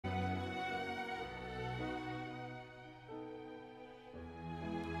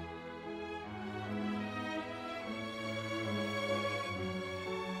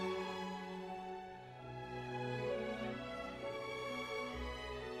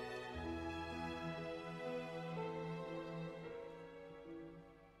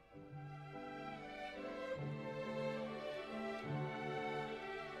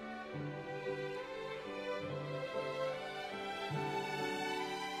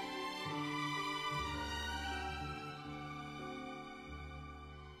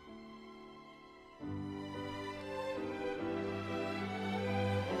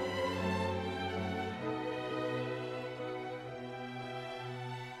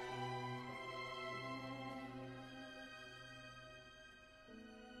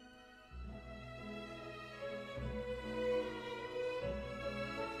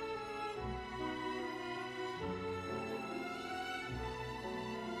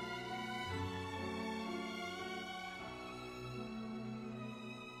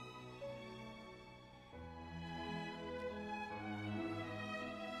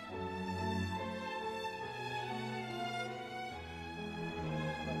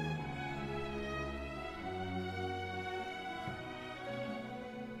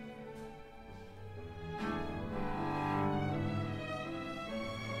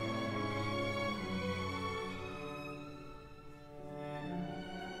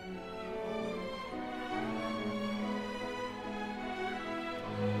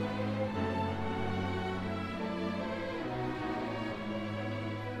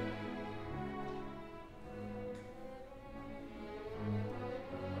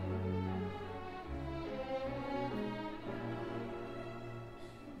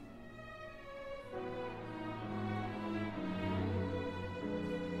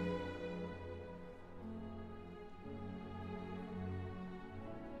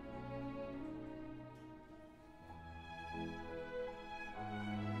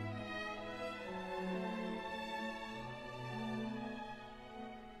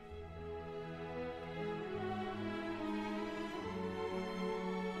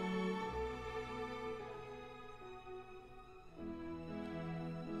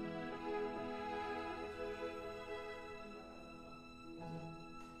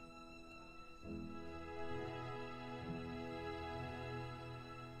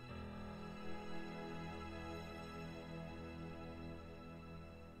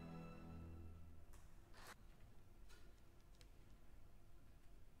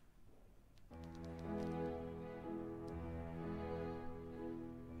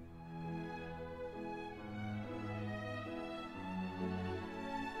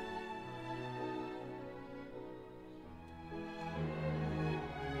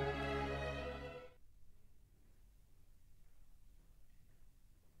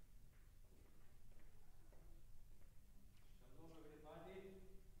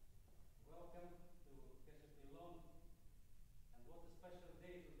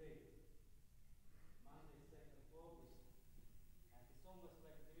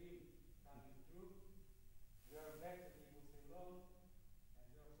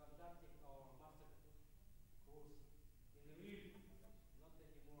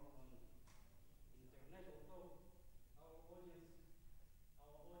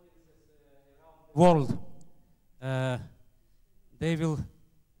World, they will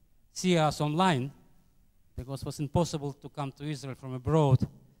see us online because it was impossible to come to Israel from abroad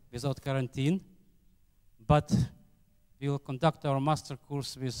without quarantine. But we will conduct our master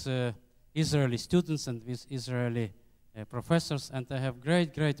course with Israeli students and with Israeli professors, and I have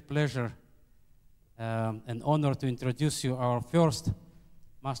great pleasure and honor to introduce you our first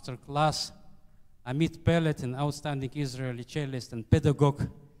master class, Amit Peled, an outstanding Israeli cellist and pedagogue,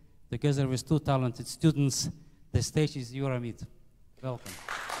 together with two talented students. The stage is yours, Amit. Welcome.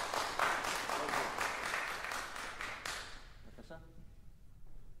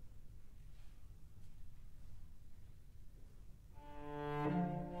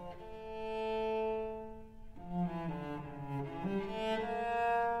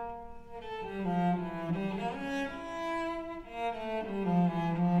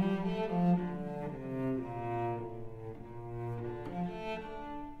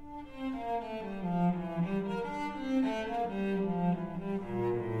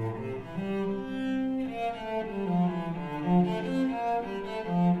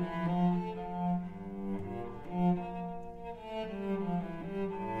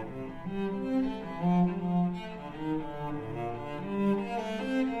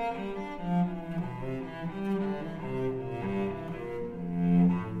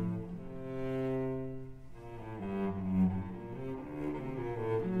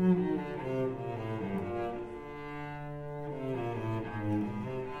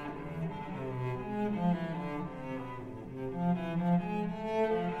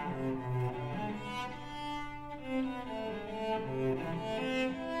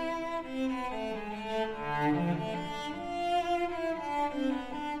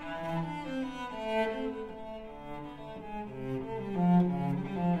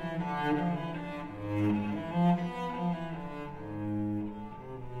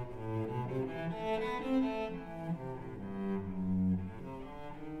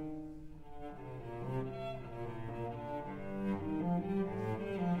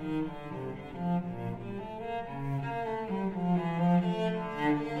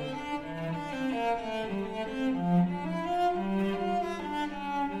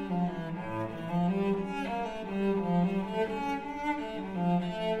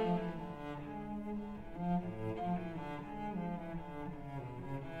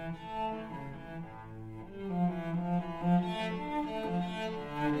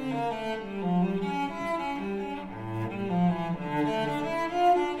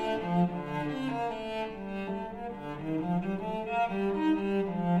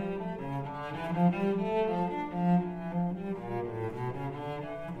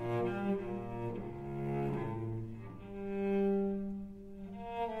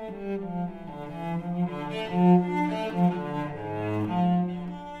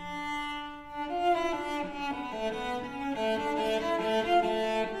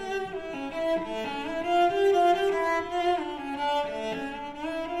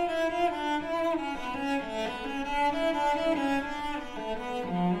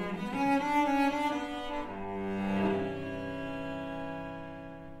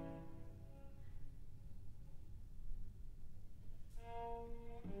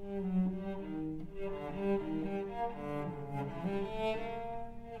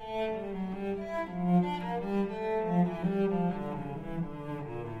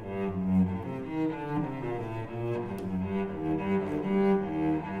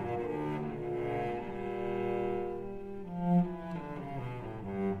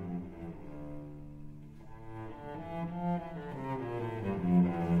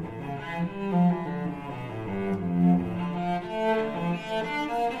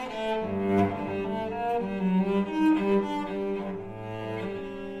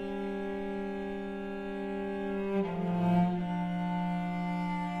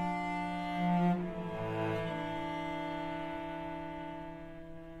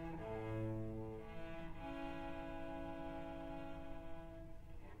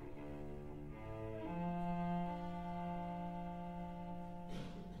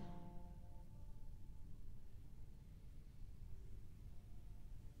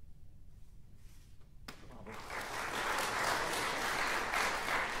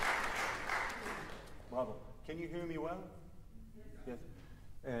 Can you hear me well? Yes.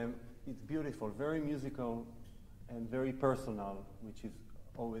 It's beautiful, very musical and very personal, which is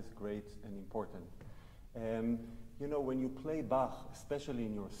always great and important. You know, when you play Bach, especially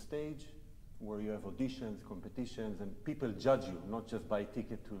in your stage, where you have auditions, competitions, and people judge you, not just buy a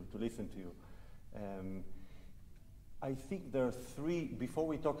ticket to listen to you, I think there are three, before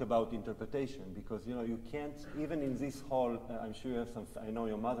we talk about interpretation, because you know, you can't, even in this hall, I'm sure you have some, I know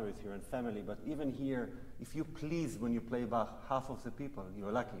your mother is here and family, but even here, if you please when you play Bach, half of the people,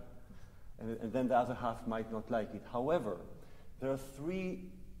 you're lucky. And then the other half might not like it. However, there are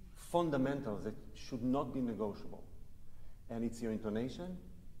three fundamentals that should not be negotiable. And it's your intonation,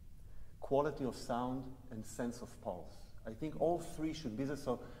 quality of sound, and sense of pulse. I think all three should be there,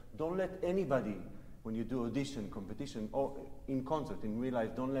 so don't let anybody, when you do audition, competition, or in concert, in real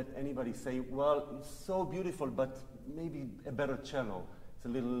life, don't let anybody say, well, it's so beautiful, but maybe a better cello. It's a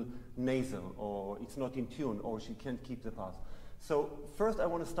little nasal, or it's not in tune, or she can't keep the pulse. So first I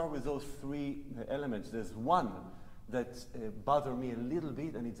want to start with those three elements. There's one that bothers me a little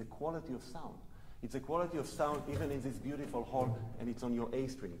bit, and it's the quality of sound. It's the quality of sound even in this beautiful hall, and it's on your A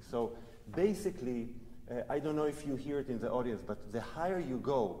string. So basically, I don't know if you hear it in the audience, but the higher you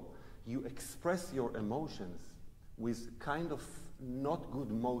go, you express your emotions with kind of not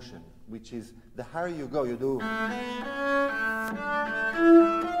good motion, which is the higher you go, you do.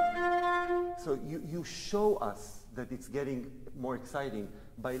 So you show us that it's getting more exciting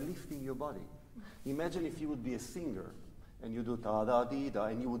by lifting your body. Imagine if you would be a singer and you do ta-da-dee-da,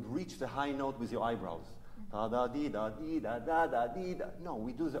 and you would reach the high note with your eyebrows. Ta-da-dee-da-dee-da-da-da-dee-da. No,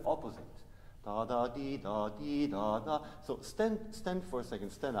 we do the opposite. Ta-da-dee-da-dee-da-da. So stand for a second,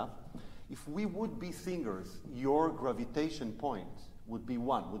 stand up. If we would be singers, your gravitation point would be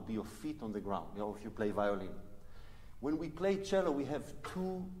one, would be your feet on the ground, you know, if you play violin. When we play cello, we have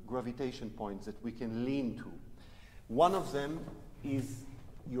two gravitation points that we can lean to. One of them is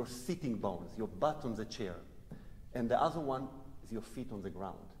your sitting bones, your butt on the chair. And the other one is your feet on the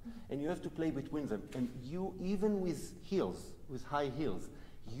ground. And you have to play between them. And you, even with heels, with high heels,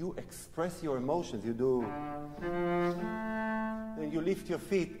 you express your emotions. You do, and you lift your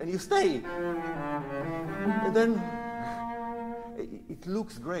feet, and you stay. And then it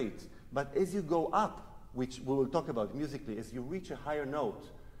looks great. But as you go up, which we will talk about musically, as you reach a higher note,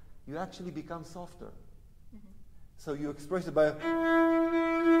 you actually become softer. So you express it by,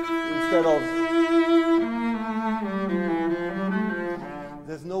 instead of,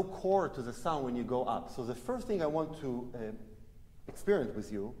 there's no core to the sound when you go up. So the first thing I want to experience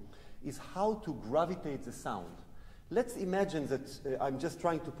with you is how to gravitate the sound. Let's imagine that I'm just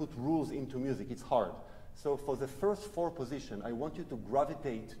trying to put rules into music. It's hard. So for the first four positions, I want you to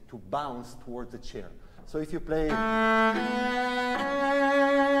gravitate, to bounce towards the chair. So if you play,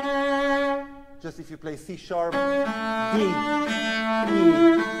 just if you play C sharp, D, E.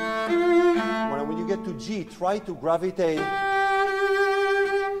 When you get to G, try to gravitate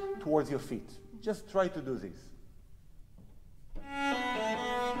towards your feet. Just try to do this.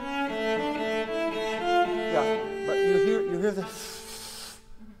 Yeah, but you hear the,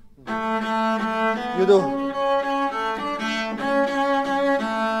 you do.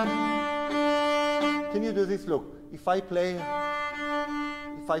 Can you do this? Look, if I play,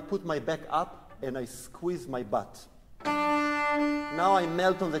 if I put my back up and I squeeze my butt, now I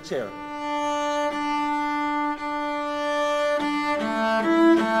melt on the chair.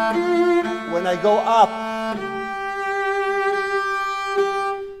 When I go up,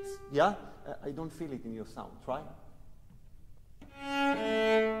 yeah, I don't feel it in your sound. Try.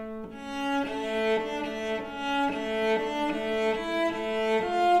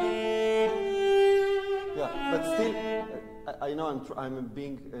 But still, I know I'm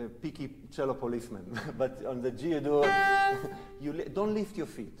being a picky cello policeman, but on the G you do, don't lift your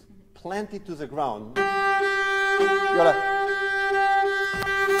feet. Plant it to the ground. You're like,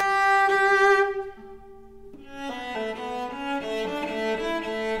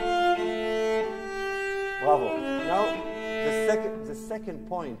 bravo. Now, the second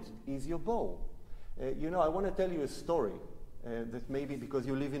point is your bow. You know, I want to tell you a story that maybe because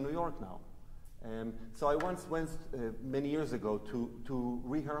you live in New York now. So I once went many years ago to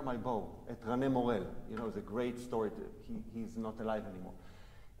rehearse my bow at René Morel. You know, it's a great story. He's not alive anymore.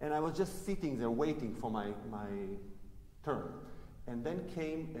 And I was just sitting there waiting for my turn. And then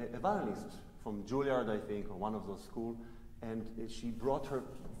came a violinist from Juilliard, I think, or one of those schools, and she brought her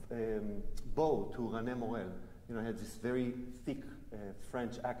bow to René Morel. You know, he had this very thick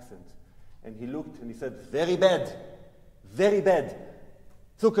French accent. And he looked and he said, very bad, very bad.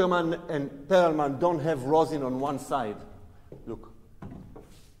 Zuckerman and Perelman don't have rosin on one side. Look.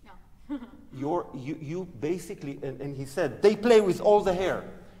 No. you basically, and he said, they play with all the hair.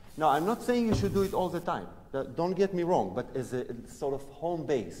 Now, I'm not saying you should do it all the time. Don't get me wrong, but as a sort of home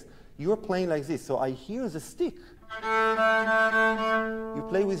base, you're playing like this. So I hear the stick. You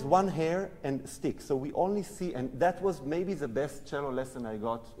play with one hair and stick. So we only see, and that was maybe the best cello lesson I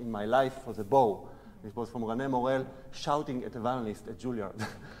got in my life for the bow, It was from René Morel shouting at a violinist at Juilliard.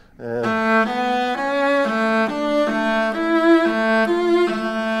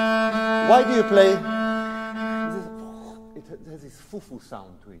 Why do you play? It has this foo-foo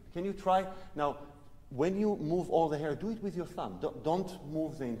sound to it. Can you try? Now, when you move all the hair, do it with your thumb. Don't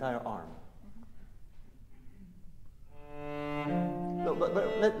move the entire arm. No, but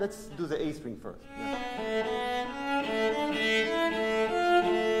let's do the A string first.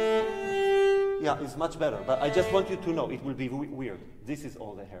 Yeah, it's much better. But I just want you to know, it will be weird. This is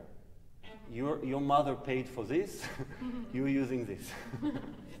all the hair. Your mother paid for this. You're using this.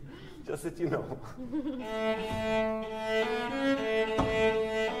 Just that you know.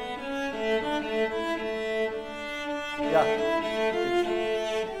 Yeah.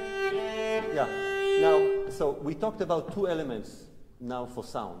 Yeah. Now, so we talked about two elements now for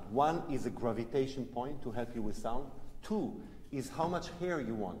sound. One is a gravitation point to help you with sound. Two is how much hair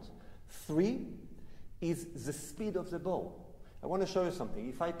you want. Three is the speed of the bow. I want to show you something.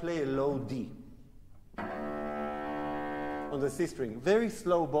 If I play a low D on the C string, very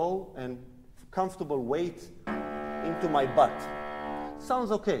slow bow and comfortable weight into my butt.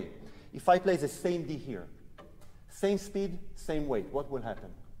 Sounds okay. If I play the same D here, same speed, same weight, what will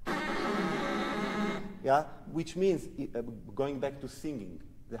happen? Yeah, which means, going back to singing,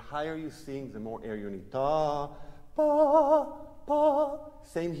 the higher you sing, the more air you need. Ta, pa, pa.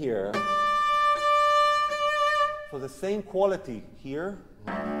 Same here. For the same quality here,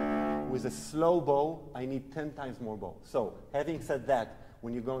 with a slow bow, I need 10 times more bow. So, having said that,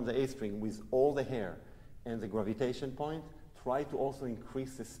 when you go on the A string with all the hair and the gravitation point, try to also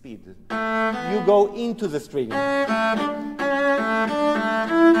increase the speed. You go into the string.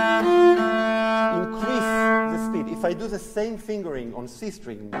 Increase the speed. If I do the same fingering on C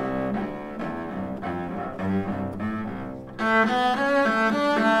string,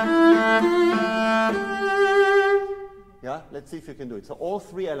 yeah, let's see if you can do it. So all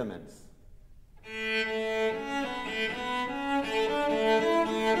three elements. Yeah.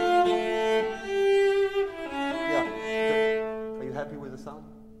 Are you happy with the sound?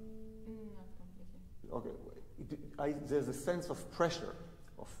 Not completely. Okay. There's a sense of pressure,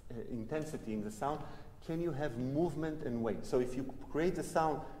 of intensity in the sound. Can you have movement and weight? So if you create the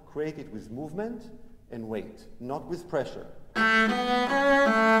sound, create it with movement and weight, not with pressure.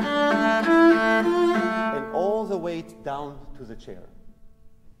 And all the weight down to the chair.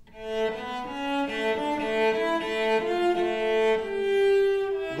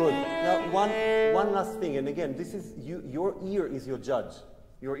 Good. Now, one last thing, and again, this is your ear is your judge.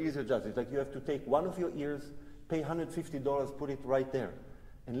 Your ear is your judge. It's like you have to take one of your ears, pay $150, put it right there,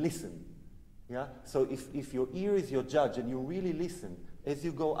 and listen. Yeah. So if your ear is your judge and you really listen as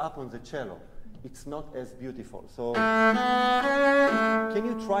you go up on the cello, it's not as beautiful. So can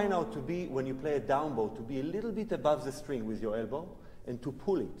you try now to be, when you play a down bow, to be a little bit above the string with your elbow and to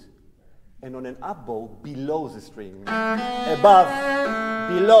pull it? And on an up bow, below the string. Above,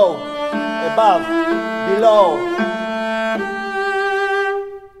 below, above, below.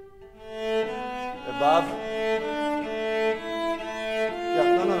 Above.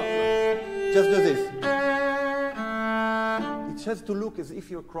 Yeah, no. Just do this. It has to look as if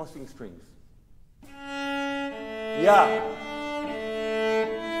you're crossing strings. Yeah.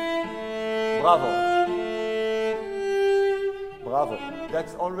 Bravo. Bravo.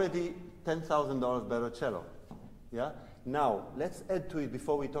 That's already $10,000 better cello. Yeah? Now, let's add to it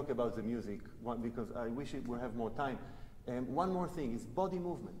before we talk about the music, because I wish it would have more time. One more thing is body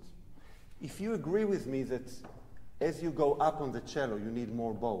movement. If you agree with me that as you go up on the cello, you need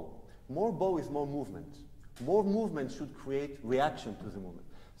more bow. More bow is more movement. More movement should create reaction to the movement.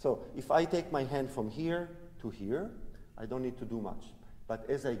 So if I take my hand from here to here, I don't need to do much. But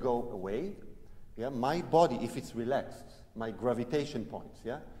as I go away, yeah, my body, if it's relaxed, my gravitation points,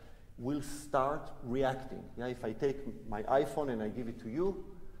 yeah, will start reacting. Yeah? If I take my iPhone and I give it to you,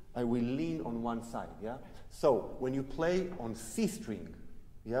 I will lean on one side. Yeah? So when you play on C string,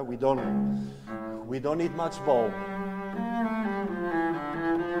 yeah, we don't need much bow.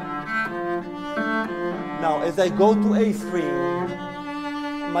 Now, as I go to A string,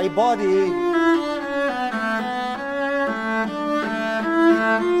 my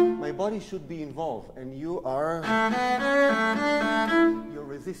body should be involved, and you're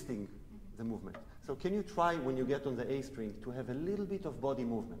resisting the movement. So can you try, when you get on the A string, to have a little bit of body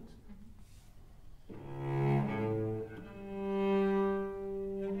movement?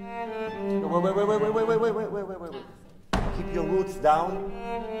 No, wait. Keep your roots down.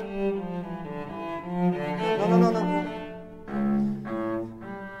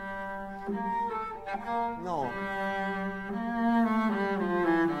 No. No.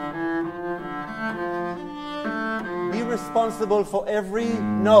 responsible for every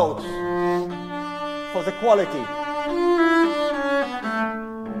note, for the quality.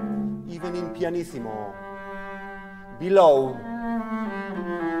 Even in pianissimo, below.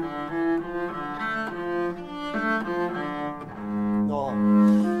 No.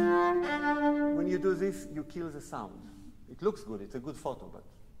 When you do this, you kill the sound. It looks good, it's a good photo, but...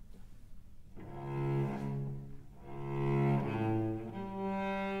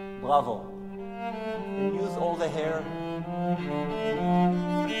 Bravo. And use all the hair.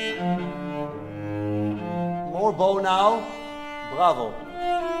 More bow now. Bravo.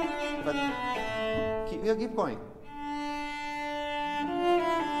 But keep going.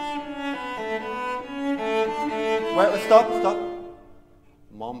 Well, stop.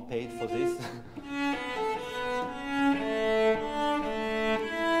 Mom paid for this.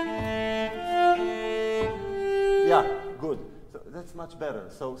 Yeah, good. So that's much better.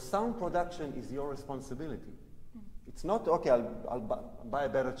 So sound production is your responsibility. It's not, okay, I'll buy a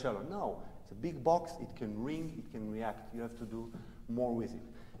better cello. No, it's a big box. It can ring, it can react. You have to do more with it.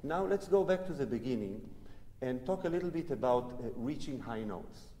 Now let's go back to the beginning and talk a little bit about reaching high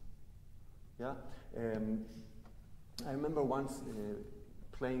notes. Yeah, I remember once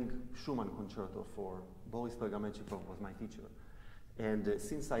playing Schumann concerto for Boris Pergamechikov, was my teacher. And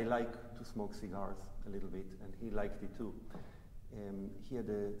since I like to smoke cigars a little bit, and he liked it too, he had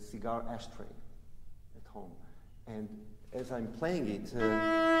a cigar ashtray at home. And as I'm playing it,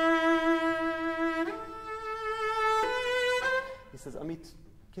 he says, Amit,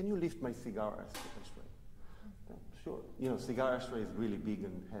 can you lift my cigar ashtray? Sure. You know, cigar ashtray is really big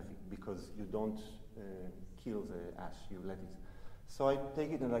and heavy because you don't kill the ash, you let it. So I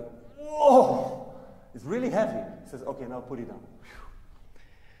take it and like, whoa! It's really heavy. He says, okay, now put it down.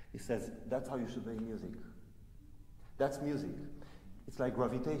 He says, that's how you should make music. That's music. It's like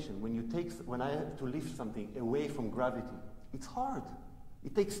gravitation. When I have to lift something away from gravity, it's hard.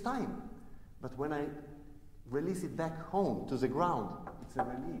 It takes time. But when I release it back home to the ground, it's a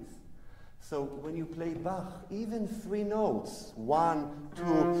release. So when you play Bach, even 3 notes, 1,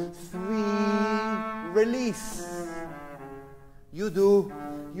 2, 3, release. You do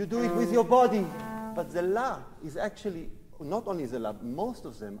it with your body. But the La is actually, not only the La, most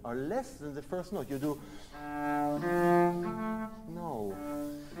of them are less than the first note. You do, no.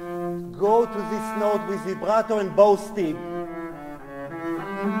 Go to this note with vibrato and bow stick.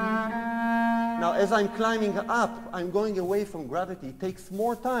 Now, as I'm climbing up, I'm going away from gravity. It takes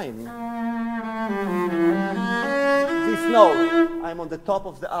more time. This note, I'm on the top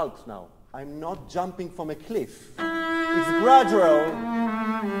of the Alps now. I'm not jumping from a cliff. It's gradual.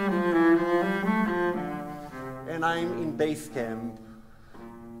 And I'm in base camp.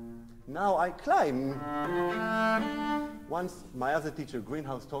 Now I climb. Once my other teacher,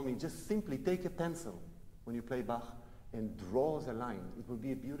 Greenhouse, told me, just simply take a pencil when you play Bach and draw the line. It will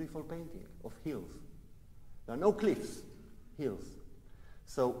be a beautiful painting of hills. There are no cliffs, hills.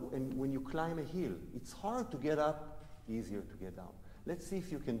 So and when you climb a hill, it's hard to get up, easier to get down. Let's see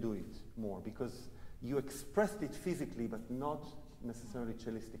if you can do it more, because you expressed it physically, but not necessarily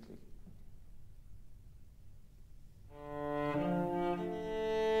cellistically.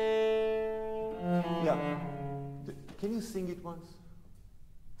 Yeah. Can you sing it once?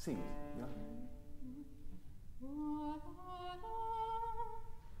 Sing it, yeah?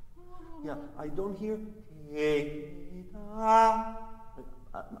 Yeah, I don't hear.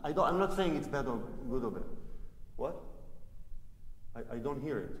 I'm not saying it's bad or good or bad. What? I don't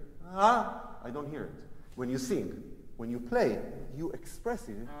hear it. I don't hear it. When you sing, when you play, you express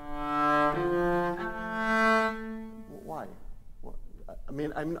it. Why? I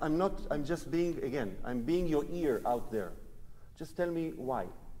mean, I'm just being, again, I'm being your ear out there. Just tell me why.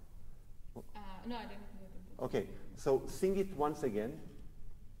 No, I didn't. Okay, so sing it once again.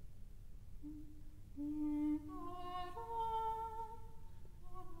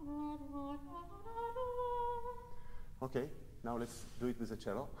 Okay, now let's do it with a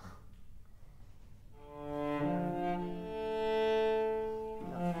cello.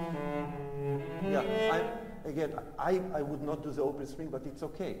 Yeah, I would not do the open string, but it's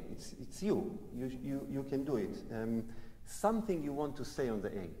okay. It's you. You can do it. Something you want to say on the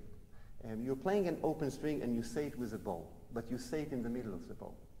A. You're playing an open string and you say it with a bow, but you say it in the middle of the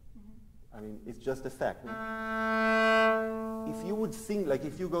bow. I mean, it's just a fact. If you would sing, like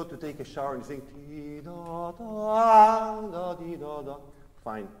if you go to take a shower and sing,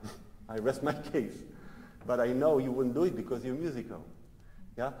 fine, I rest my case. But I know you wouldn't do it because you're musical.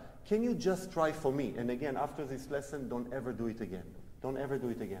 Yeah? Can you just try for me? And again, after this lesson, don't ever do it again. Don't ever do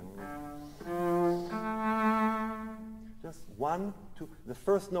it again. Just 1, 2, the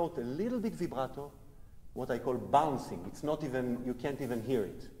first note a little bit vibrato, what I call bouncing. It's not even, you can't even hear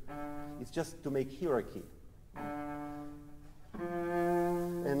it. It's just to make hierarchy.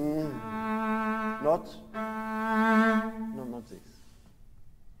 And not this.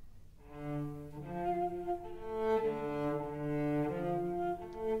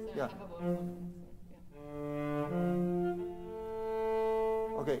 Yeah.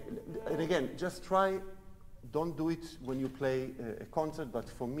 Okay, and again, just try, don't do it when you play a concert, but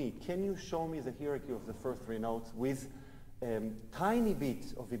for me, can you show me the hierarchy of the first three notes with tiny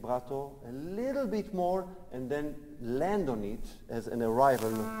bit of vibrato, a little bit more, and then land on it as an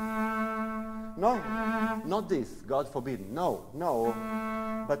arrival? No, not this, God forbid, no,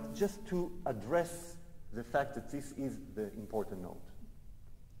 but just to address the fact that this is the important note.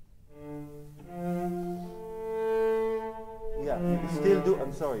 Yeah, you still do,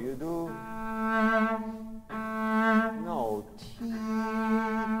 I'm sorry, you do, no, T.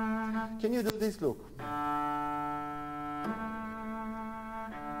 Can you do this, look?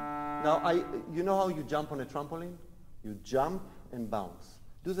 Now, you know how you jump on a trampoline? You jump and bounce.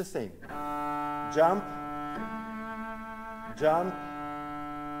 Do the same. Jump, jump,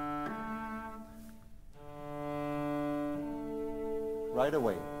 right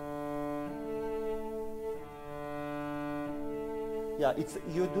away. Yeah,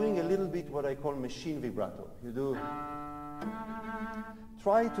 you're doing a little bit what I call machine vibrato. You do,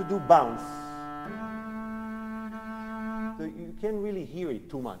 try to do bounce. So you can't really hear it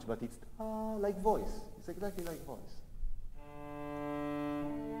too much, but it's like voice. It's exactly like voice.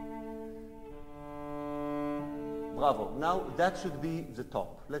 Bravo. Now that should be the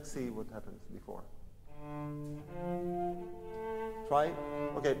top. Let's see what happens before. Try.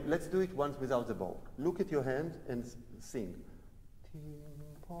 Okay, let's do it once without the bow. Look at your hand and sing.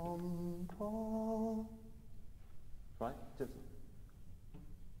 Right? Just.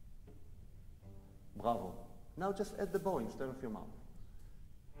 Bravo. Now just add the bow instead of your mouth.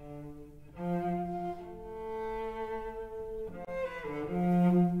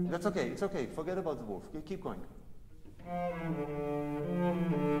 That's okay, it's okay. Forget about the wolf. Keep going.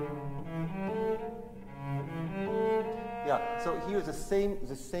 Yeah, so here's the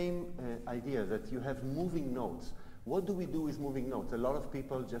same idea that you have moving notes. What do we do with moving notes? A lot of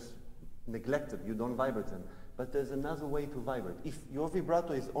people just neglect them. You don't vibrate them. But there's another way to vibrate. If your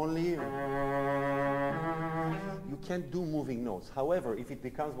vibrato is only, you can't do moving notes. However, if it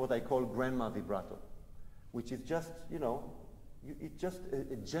becomes what I call grandma vibrato, which is just, it's just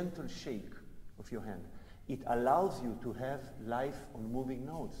a gentle shake of your hand. It allows you to have life on moving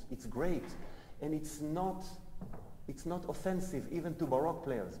notes. It's great. And it's not offensive even to Baroque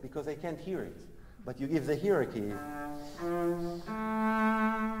players because they can't hear it. But you give the hierarchy.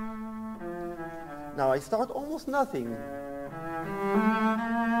 Now I start almost nothing.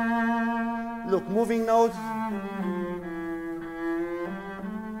 Look, moving notes.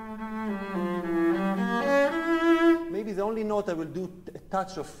 Maybe the only note I will do a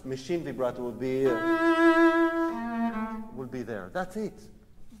touch of machine vibrato will be there. That's it.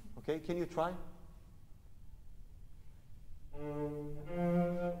 Okay, can you try?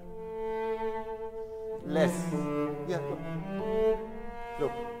 Less. Yeah.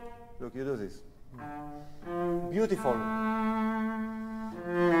 Look, you do this. Beautiful.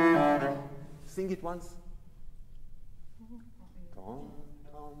 Sing it once.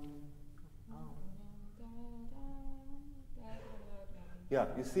 Yeah,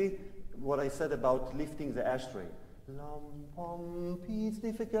 you see what I said about lifting the ashtray. It's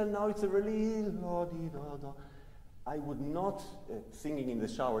difficult, now it's a really la-di-da-da. I would not, singing in the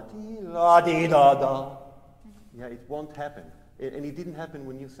shower, la-di-da-da. Yeah, it won't happen. And it didn't happen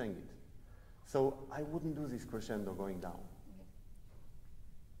when you sang it. So I wouldn't do this crescendo going down.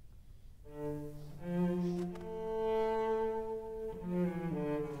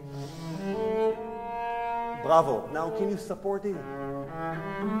 Bravo. Now can you support it?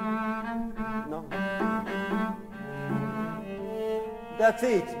 No? That's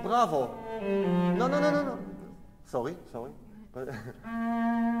it. Bravo. No. Sorry. But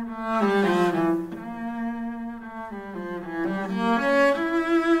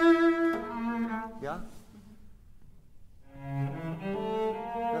yeah?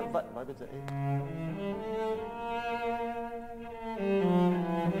 Vibrate the A.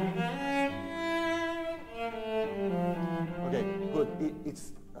 Okay, good.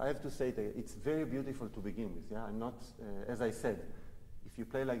 I have to say that it's very beautiful to begin with. Yeah, I'm not, as I said, if you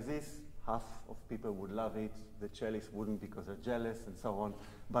play like this, half of people would love it, the cellists wouldn't because they're jealous and so on.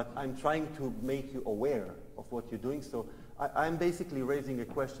 But I'm trying to make you aware of what you're doing. So I'm basically raising a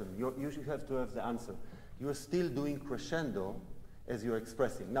question. You should have to have the answer. You're still doing crescendo as you're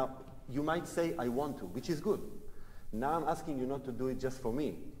expressing. Now, you might say, I want to, which is good. Now I'm asking you not to do it just for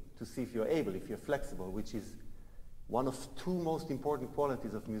me, to see if you're able, if you're flexible, which is one of two most important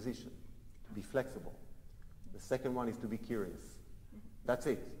qualities of musician, to be flexible. The second one is to be curious. That's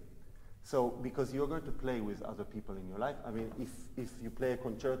it. So, because you're going to play with other people in your life, I mean, if you play a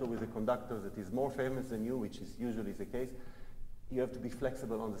concerto with a conductor that is more famous than you, which is usually the case, you have to be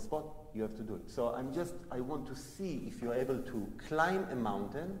flexible on the spot, you have to do it. So I want to see if you're able to climb a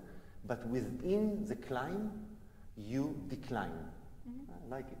mountain, but within the climb, you decline. I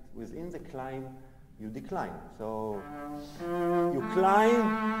like it. Within the climb, you decline. So you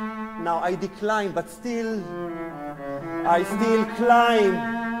climb, now I decline, but still, I still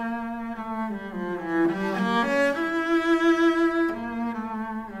climb.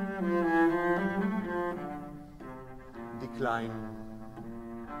 Decline.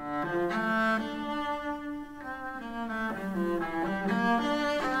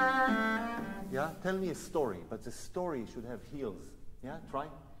 Yeah, tell me a story, but the story should have heels. Yeah, try.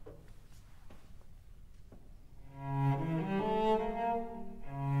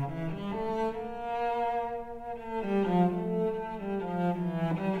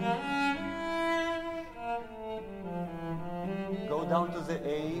 Go down to the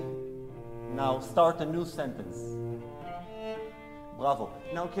A. Now start a new sentence. Bravo.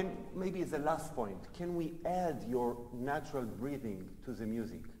 Now maybe as the last point, can we add your natural breathing to the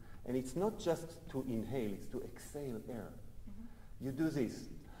music? And it's not just to inhale, it's to exhale air. You do this.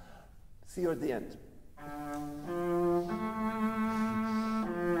 See you at the end.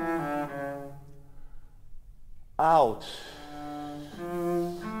 Out.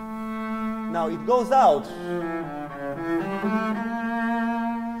 Now it goes out.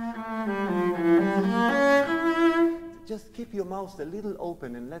 Just keep your mouth a little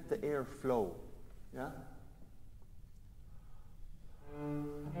open and let the air flow. Yeah?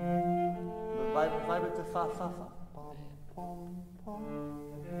 Vibrate the fa, fa, fa. Pom, pom, pom.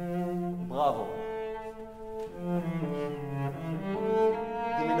 Bravo.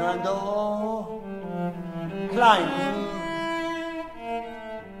 Diminuendo. Climb.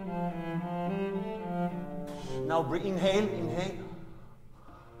 Now inhale, inhale.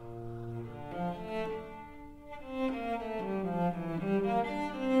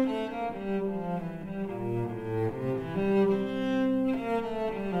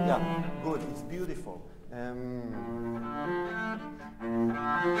 Yeah, good, it's beautiful.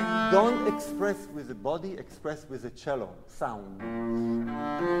 Don't express with the body, express with the cello sound.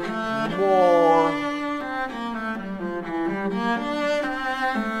 More.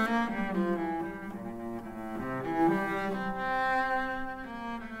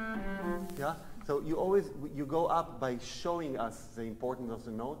 Yeah, so you go up by showing us the importance of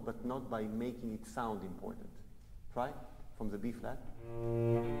the note, but not by making it sound important. Try from the B flat.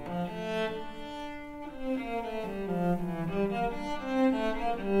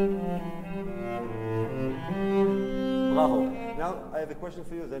 Bravo. Now I have a question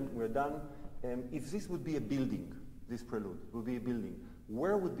for you, then we're done. If this would be a building, this prelude would be a building,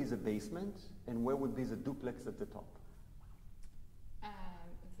 where would be the basement and where would be the duplex at the top?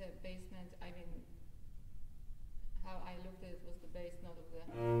 The basement, I mean, how I looked at it was the base, not of the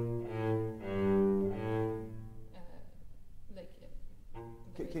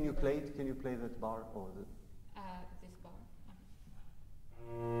Can you play it? Can you play that bar or the? This bar.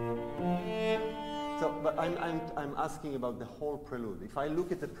 So, but I'm asking about the whole prelude. If I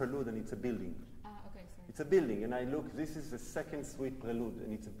look at the prelude and it's a building, Okay, sorry. it's a building, and I look. This is the second suite prelude,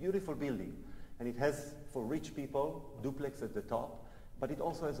 and it's a beautiful building, and it has for rich people duplex at the top, but it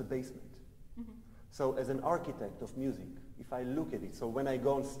also has a basement. So, as an architect of music, if I look at it, so when I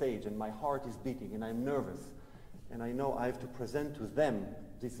go on stage and my heart is beating and I'm nervous, and I know I have to present to them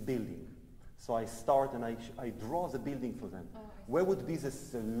this building. So I start and I draw the building for them. Where would be the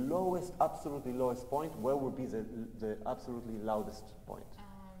lowest, absolutely lowest point? Where would be the absolutely loudest point?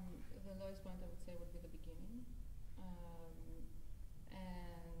 The lowest point I would say would be the beginning.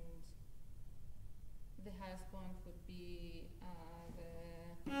 And the highest point would be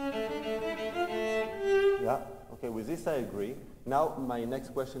Yeah, okay, with this I agree. Now my next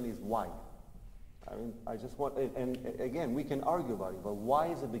question is why? I mean, I just want, and again, we can argue about it, but why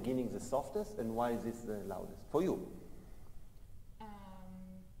is the beginning the softest and why is this the loudest? For you?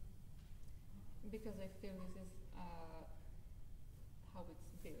 Because I feel this is how it's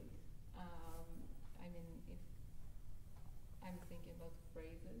built. I mean, if I'm thinking about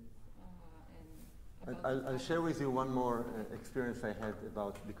phrases and about I'll share with you one more experience I had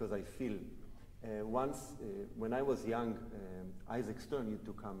about, because I feel once, when I was young, Isaac Stern used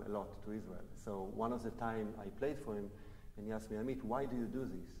to come a lot to Israel. So one of the time I played for him, and he asked me, Amit, why do you do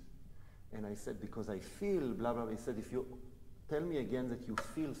this? And I said, because I feel, blah, blah, blah. He said, if you tell me again that you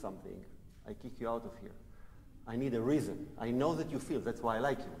feel something, I kick you out of here. I need a reason. I know that you feel. That's why I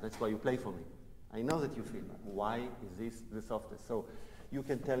like you. That's why you play for me. I know that you feel. Why is this the softest? So you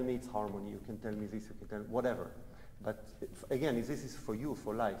can tell me it's harmony. You can tell me this. You can tell whatever. But again, if this is for you,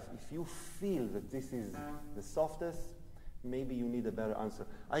 for life, if you feel that this is the softest, maybe you need a better answer.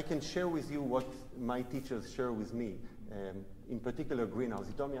 I can share with you what my teachers share with me. In particular, Greenhouse.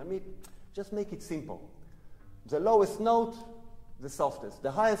 He told me, Amit, just make it simple. The lowest note, the softest.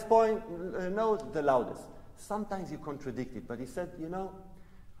 The highest point note, the loudest. Sometimes you contradict it, but he said, you know,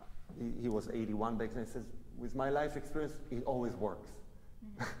 he was 81 back then. He says, with my life experience, it always works.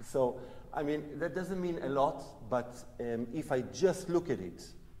 So, I mean, that doesn't mean a lot, but if I just look at it,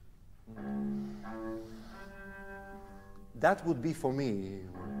 that would be for me.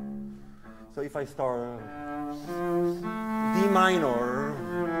 So if I start D minor,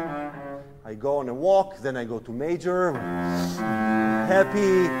 I go on a walk, then I go to major,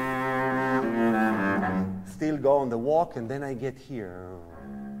 happy, still go on the walk, and then I get here.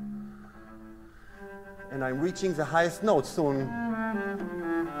 And I'm reaching the highest note soon.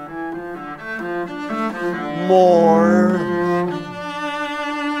 More.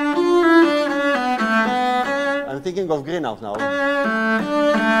 I'm thinking of Greenhouse now.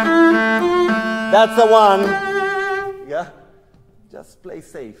 That's the one. Yeah? Just play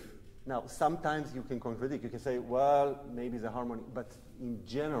safe. Now, sometimes you can contradict. You can say, well, maybe the harmony, but in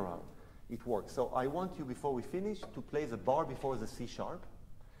general, it works. So I want you, before we finish, to play the bar before the C sharp.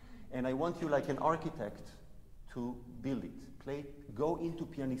 And I want you, like an architect, to build it. Go into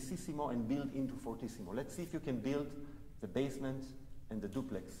pianissimo and build into fortissimo. Let's see if you can build the basement and the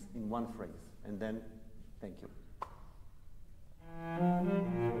duplex in one phrase. And then, thank you.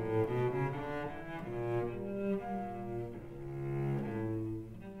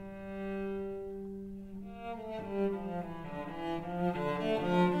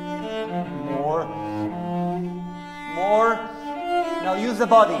 More. More. Now use the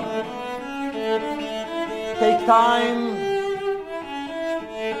body. Take time.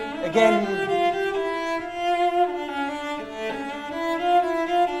 Again.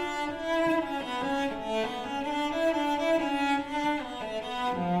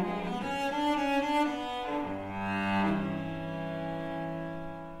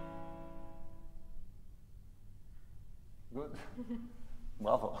 Good.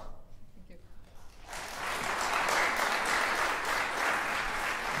 Bravo. Thank you.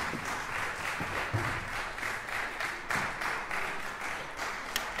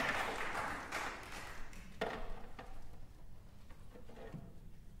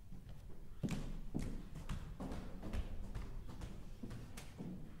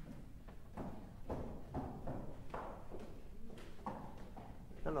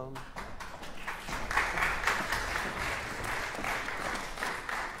 Hello.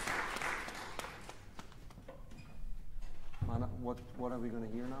 Anna, what are we going to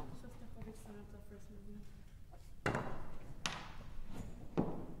hear now? Shostakovich Sonata, first movement.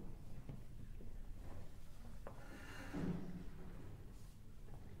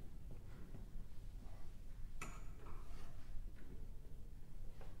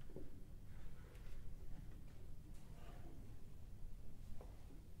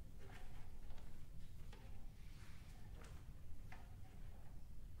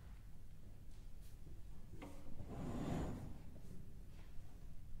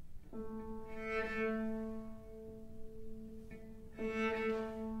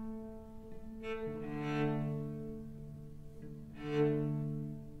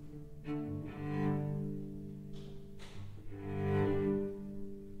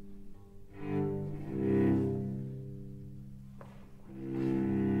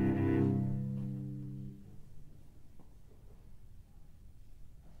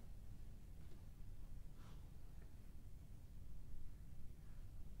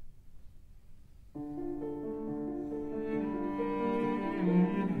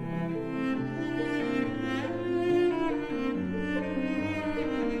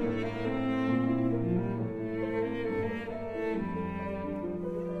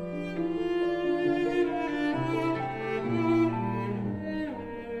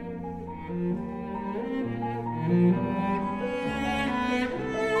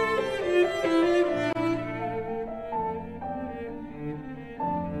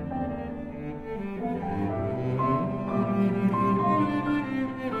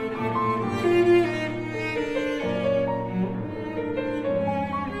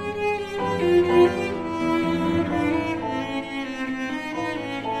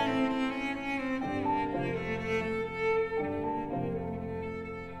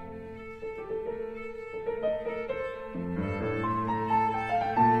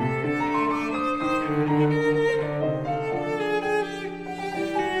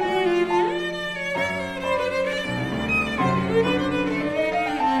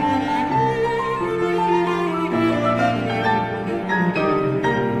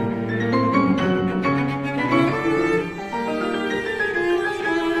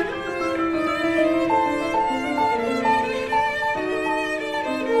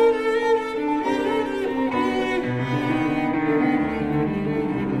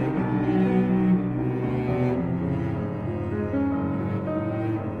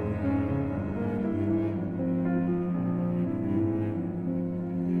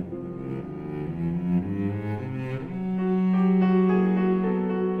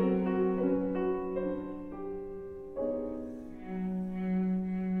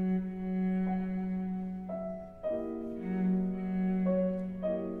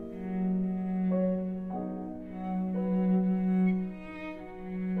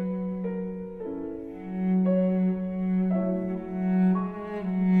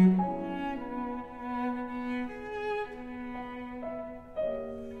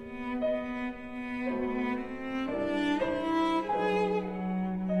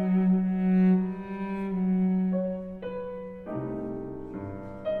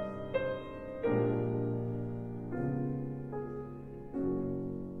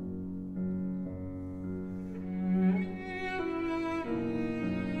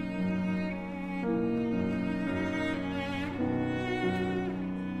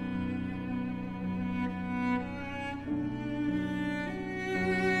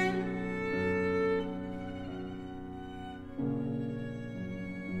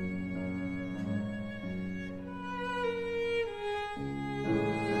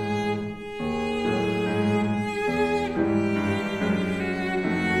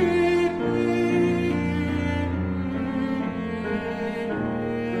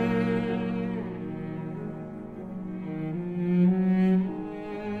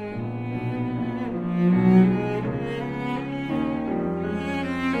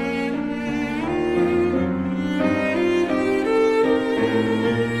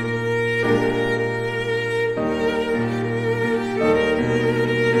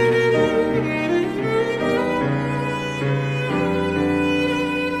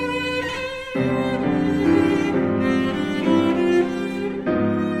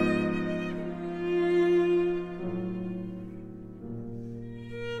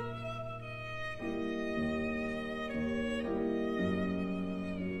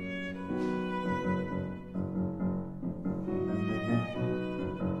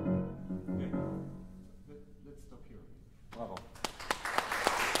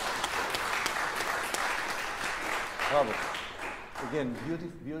 Bravo. Again,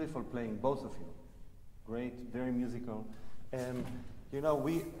 beautiful playing, both of you. Great, very musical. You know,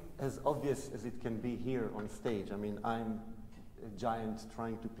 as obvious as it can be here on stage, I mean, I'm a giant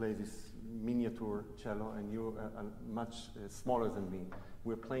trying to play this miniature cello, and you are much smaller than me.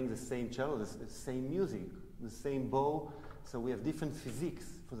 We're playing the same cello, the same music, the same bow, so we have different physics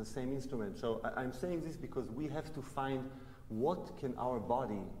for the same instrument. So I'm saying this because we have to find what can our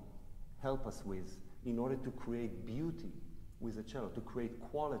body help us with in order to create beauty with the cello, to create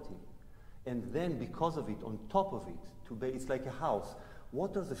quality. And then because of it, on top of it, it's like a house.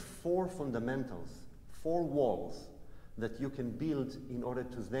 What are the 4 fundamentals, 4 walls that you can build in order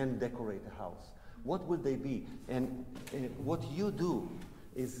to then decorate a house? What would they be? And what you do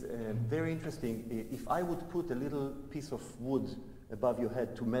is very interesting. If I would put a little piece of wood above your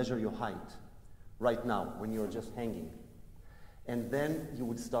head to measure your height right now when you're just hanging, and then you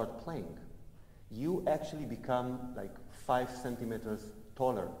would start playing, you actually become like 5 centimeters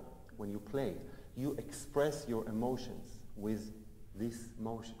taller when you play. You express your emotions with this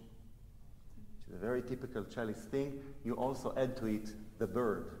motion, which is a very typical cellist thing. You also add to it the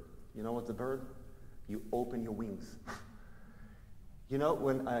bird. You know what's the bird? You open your wings. You know,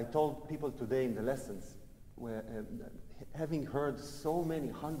 when I told people today in the lessons, having heard so many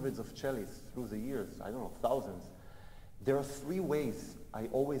hundreds of cellists through the years, I don't know, thousands, there are 3 ways I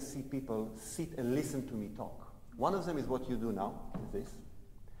always see people sit and listen to me talk. One of them is what you do now, is this.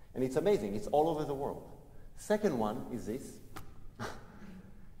 And it's amazing, it's all over the world. Second one is this.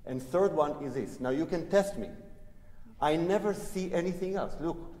 And third one is this. Now you can test me. I never see anything else.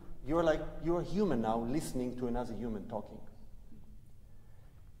 Look, you're a human now listening to another human talking.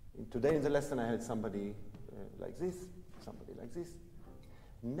 Today in the lesson I had somebody like this, somebody like this.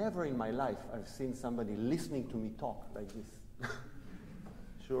 Never in my life I've seen somebody listening to me talk like this.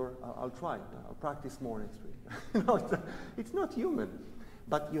 Sure, I'll try. I'll practice more next week. No, it's not human.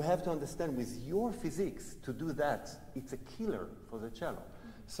 But you have to understand, with your physics, to do that, it's a killer for the cello.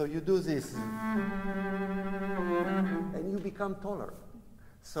 So you do this, and you become taller.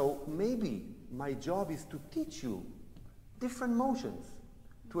 So maybe my job is to teach you different motions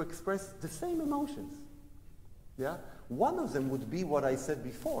to express the same emotions. Yeah? One of them would be what I said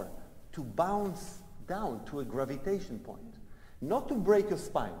before, to bounce down to a gravitation point. Not to break your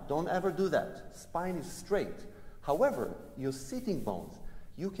spine. Don't ever do that. Spine is straight. However, your sitting bones,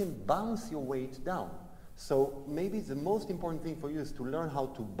 you can bounce your weight down. So maybe the most important thing for you is to learn how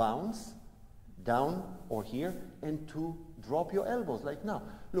to bounce down or here and to drop your elbows like now.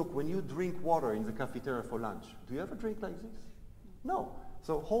 Look, when you drink water in the cafeteria for lunch, do you ever drink like this? No.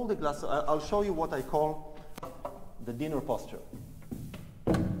 So hold a glass. I'll show you what I call the dinner posture.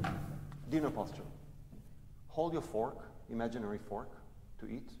 Dinner posture. Hold your fork, imaginary fork, to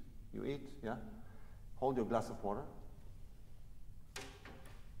eat. You eat, yeah? Hold your glass of water.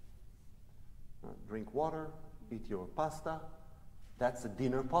 Drink water, eat your pasta. That's a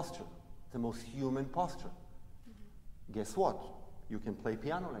dinner posture, the most human posture. Guess what? You can play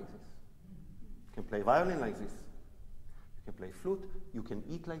piano like this. You can play violin like this. You can play flute. You can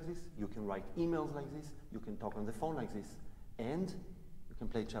eat like this. You can write emails like this. You can talk on the phone like this. And you can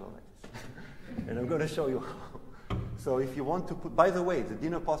play cello like this. And I'm going to show you how. So if you want to put, by the way, the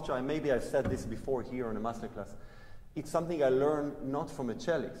dinner posture, maybe I've said this before here on a masterclass, it's something I learned not from a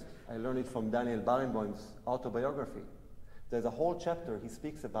cellist. I learned it from Daniel Barenboim's autobiography. There's a whole chapter he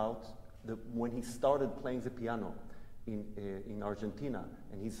speaks about when he started playing the piano in Argentina,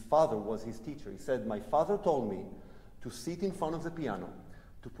 and his father was his teacher. He said, my father told me to sit in front of the piano,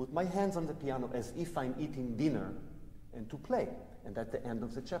 to put my hands on the piano as if I'm eating dinner, and to play. And at the end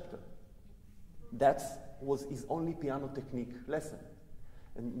of the chapter. That was his only piano technique lesson.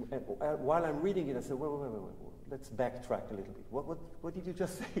 And while I'm reading it, I said, wait. Let's backtrack a little bit. What did you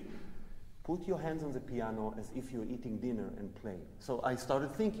just say? Put your hands on the piano as if you're eating dinner and play. So I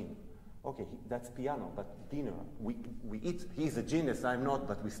started thinking, okay, that's piano, but dinner. We eat, he's a genius, I'm not,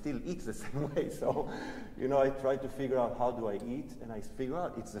 but we still eat the same way. So, you know, I tried to figure out how do I eat, and I figure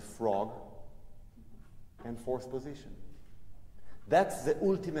out it's the frog and fourth position. That's the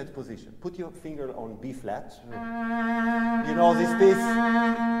ultimate position. Put your finger on B flat. You know this piece?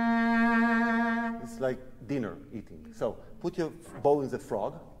 It's like dinner eating. So put your bow in the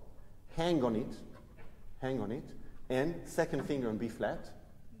frog, hang on it, and second finger on B flat.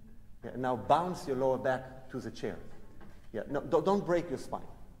 Yeah, now bounce your lower back to the chair. Yeah, no, don't break your spine.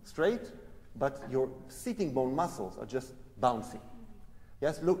 Straight, but your sitting bone muscles are just bouncing.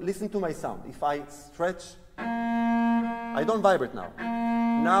 Yes, look, listen to my sound. If I stretch, I don't vibrate now.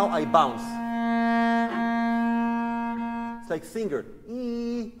 Now I bounce. It's like finger.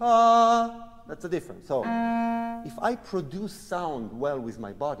 That's the difference. So if I produce sound well with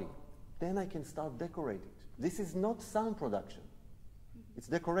my body, then I can start decorating. This is not sound production. It's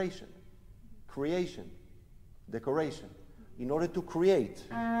decoration, creation, decoration. In order to create,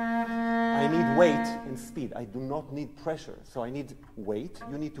 I need weight and speed. I do not need pressure. So I need weight.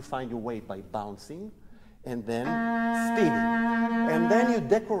 You need to find your weight by bouncing, and then speed. And then you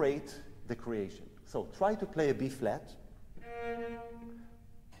decorate the creation. So try to play a B flat.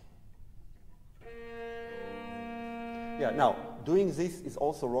 Yeah, now, doing this is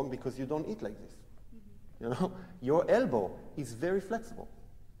also wrong because you don't eat like this. You know, your elbow is very flexible.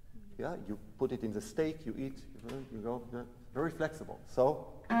 Yeah, you put it in the steak, you eat, you go, yeah, very flexible.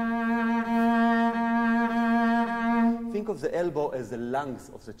 So, think of the elbow as the lungs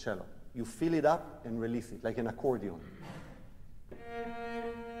of the cello. You fill it up and release it, like an accordion.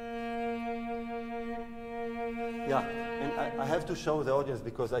 Yeah, and I have to show the audience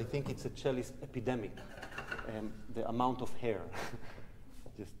because I think it's a cellist epidemic. The amount of hair.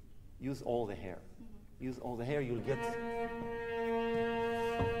 Just use all the hair. Use all the hair, you'll get...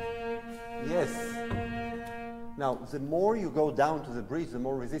 Yes. Now, the more you go down to the bridge, the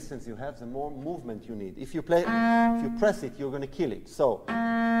more resistance you have, the more movement you need. If you press it, you're going to kill it. So,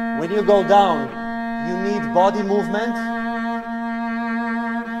 when you go down, you need body movement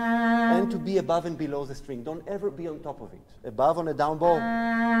and to be above and below the string. Don't ever be on top of it. Above on a down bow.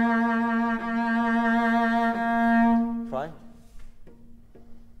 Try.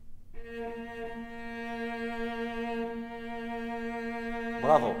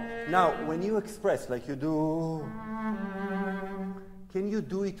 Bravo. Now, when you express like you do, can you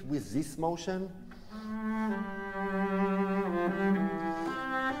do it with this motion?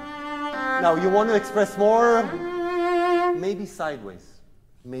 Now, you want to express more? Maybe sideways,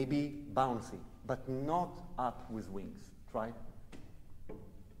 maybe bouncy, but not up with wings. Try.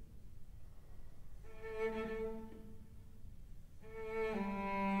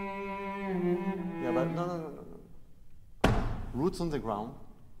 Yeah, but no. Roots on the ground,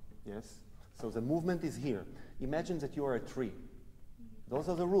 yes. So the movement is here. Imagine that you are a tree. Those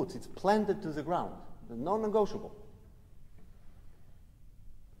are the roots. It's planted to the ground. They're non-negotiable.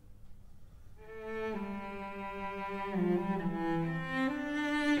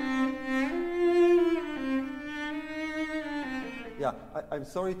 Yeah, I'm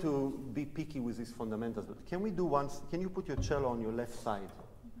sorry to be picky with these fundamentals, but can we do once, can you put your cello on your left side?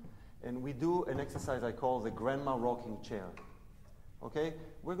 And we do an exercise I call the grandma rocking chair. Okay?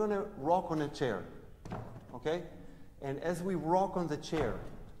 We're going to rock on a chair. Okay? And as we rock on the chair,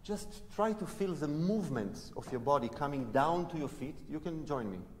 just try to feel the movements of your body coming down to your feet. You can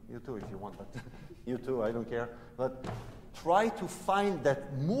join me. You too if you want, but you too, I don't care. But try to find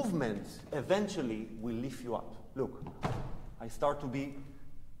that movement eventually will lift you up. Look, I start to be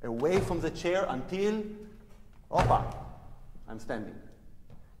away from the chair until, opa, I'm standing.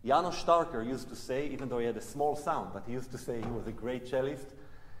 Janos Starker used to say, even though he had a small sound, but he used to say he was a great cellist,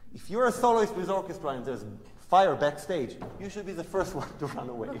 if you're a soloist with orchestra and there's fire backstage, you should be the first one to run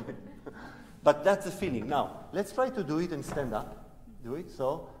away. But that's the feeling. Now, let's try to do it and stand up. Do it.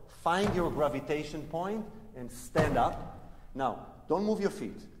 So, find your gravitation point and stand up. Now, don't move your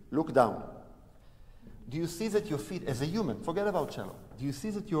feet. Look down. Do you see that your feet, as a human, forget about cello, do you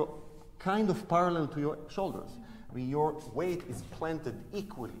see that you're kind of parallel to your shoulders? I mean, your weight is planted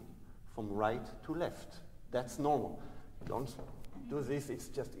equally from right to left. That's normal. Don't do this, it's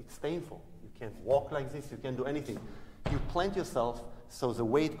painful. You can't walk like this, you can't do anything. You plant yourself so the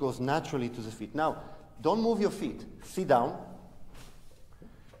weight goes naturally to the feet. Now, don't move your feet. Sit down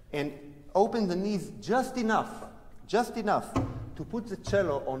and open the knees just enough to put the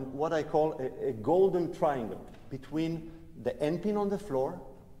cello on what I call a golden triangle between the end pin on the floor,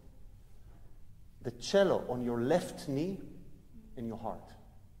 the cello on your left knee, and your heart.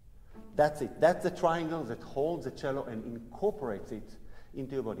 That's it. That's the triangle that holds the cello and incorporates it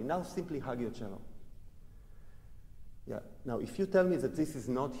into your body. Now simply hug your cello. Yeah. Now, if you tell me that this is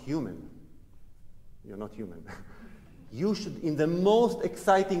not human, you're not human. You should, in the most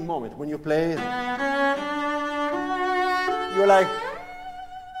exciting moment, when you play, you're like,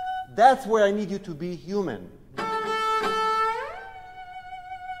 that's where I need you to be human.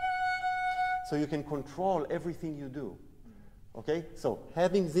 So you can control everything you do. Okay? So,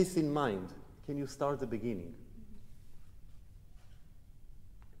 having this in mind, can you start the beginning?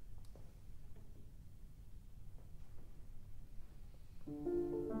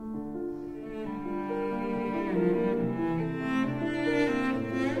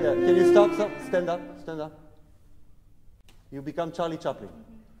 Yeah, can you stop? Stand up, stand up. You become Charlie Chaplin.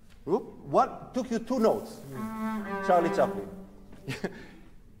 What took you 2 notes? Charlie Chaplin.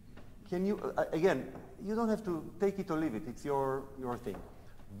 Can you, again, you don't have to take it or leave it. It's your thing.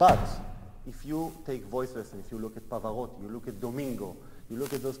 But if you take voice lessons, if you look at Pavarotti, you look at Domingo, you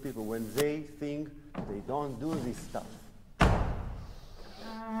look at those people, when they sing, they don't do this stuff.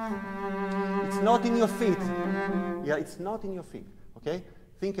 It's not in your feet. Yeah, it's not in your feet, okay?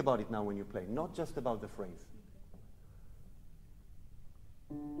 Think about it now when you play, not just about the phrase.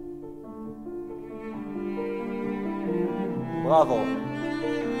 Bravo.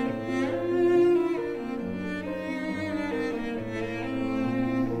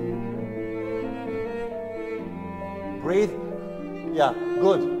 Breathe. Yeah,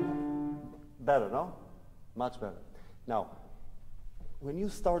 good. Better, no? Much better. Now, when you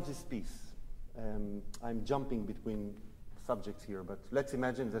start this piece, I'm jumping between subjects here, but let's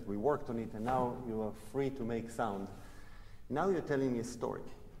imagine that we worked on it and now you are free to make sound. Now you're telling me a story.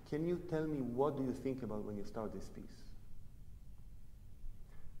 Can you tell me what do you think about when you start this piece?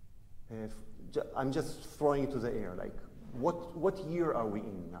 I'm just throwing it to the air, like what year are we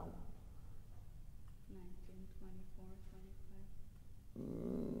in now? 1924,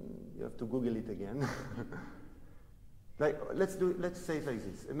 25. You have to Google it again. Like, let's say it like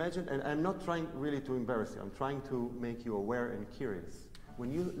this. Imagine, and I'm not trying really to embarrass you, I'm trying to make you aware and curious.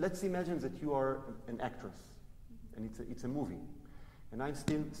 Let's imagine that you are an actress, and it's a movie, and I'm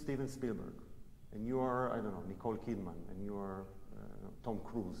still Steven Spielberg, and you are, I don't know, Nicole Kidman, and you are Tom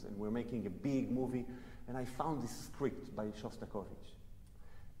Cruise, and we're making a big movie, and I found this script by Shostakovich,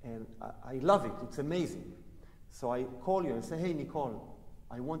 and I love it, it's amazing. So I call you and say, hey Nicole,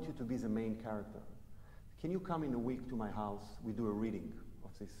 I want you to be the main character. Can you come in a week to my house? We do a reading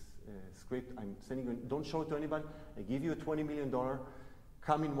of this script. I'm sending you, don't show it to anybody. I give you a $20 million.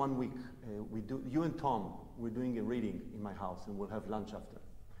 Come in 1 week. You and Tom, we're doing a reading in my house and we'll have lunch after.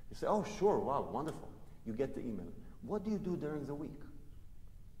 You say, oh, sure, wow, wonderful. You get the email. What do you do during the week?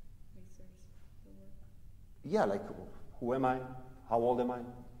 Research the work. Yeah, like who am I? How old am I?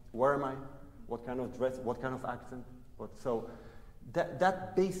 Where am I? What kind of dress? What kind of accent? So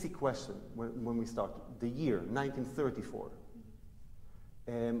that basic question when we start, the year, 1934.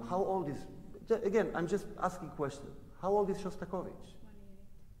 How old is, again, I'm just asking a question. How old is Shostakovich?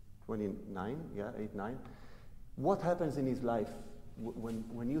 29, yeah, 8, 9. What happens in his life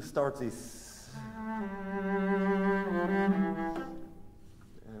when you start this? I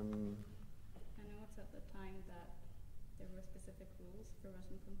know it's at the time that there were specific rules for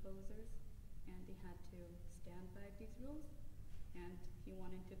Russian composers, and he had to stand by these rules, and he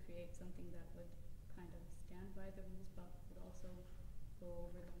wanted to create something that would kind of stand by the rules, but would also go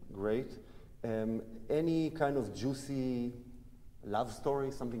over them. Great. Any kind of juicy love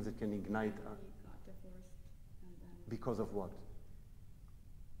story, something that can ignite? He got divorced, and then... Because of what?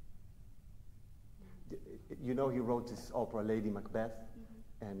 You know, he wrote this opera, Lady Macbeth,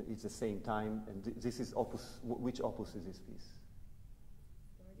 and it's the same time, and this is opus, which opus is this piece?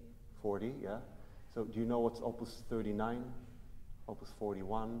 40, yeah. So do you know what's opus 39? Opus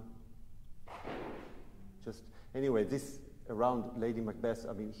 41? Just, anyway, this, around Lady Macbeth,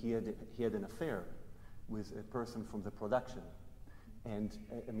 I mean, he had an affair with a person from the production. And,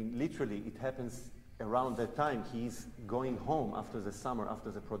 I mean, literally, it happens around that time. He's going home after the summer,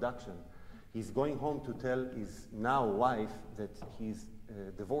 after the production. He's going home to tell his now wife that he's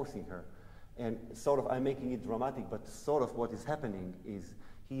divorcing her. And sort of, I'm making it dramatic, but sort of what is happening is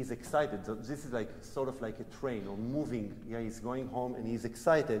he's excited. So this is like sort of like a train or moving. Yeah, he's going home and he's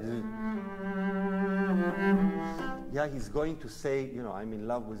excited. Yeah, he's going to say, you know, I'm in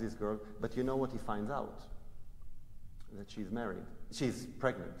love with this girl. But you know what he finds out? That she's married. She's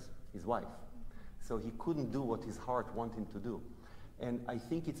pregnant, his wife. So he couldn't do what his heart wanted him to do. And I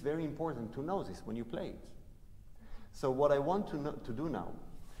think it's very important to know this when you play it. So what I want to do now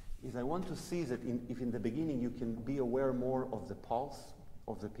is I want to see that if in the beginning you can be aware more of the pulse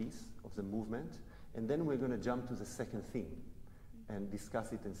of the piece, of the movement, and then we're going to jump to the second theme and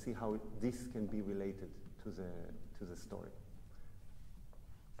discuss it and see how this can be related to the story.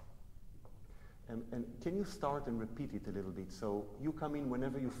 And can you start and repeat it a little bit? So you come in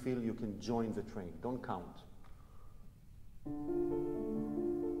whenever you feel you can join the train. Don't count.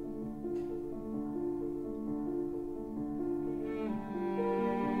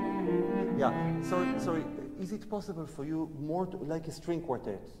 Yeah, sorry. Is it possible for you more like a string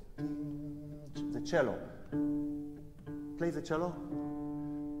quartet? The cello. Play the cello?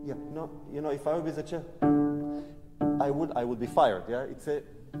 Yeah, no, you know, if I would be the cello, I would be fired, yeah? It's a,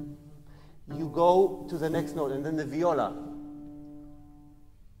 you go to the next note, and then the viola.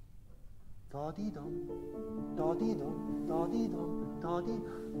 Da-dee-dum, da-dee-dum, da-dee-dum, da-dee.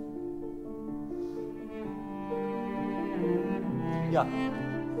 Yeah.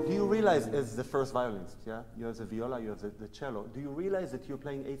 do you realize, as the first violinist, yeah, you have the viola, you have the cello, do you realize that you're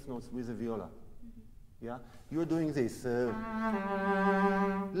playing eighth notes with the viola? Yeah, you're doing this.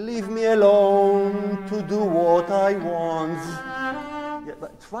 Leave me alone to do what I want. Yeah,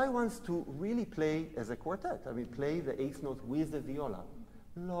 but try once to really play as a quartet. I mean, play the eighth note with the viola.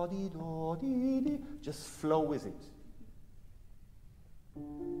 La di do di di. Just flow with it.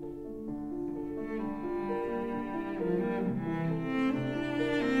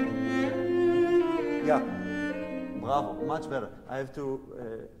 Yeah, bravo, much better. I have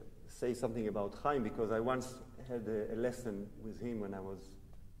to say something about Chaim, because I once had a lesson with him when I was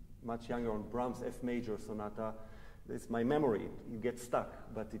much younger on Brahms' F major sonata. It's my memory, you get stuck,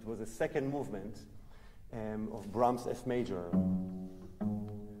 but it was a second movement of Brahms' F major.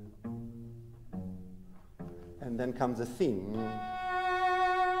 And then comes a theme.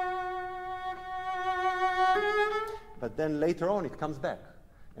 But then later on it comes back.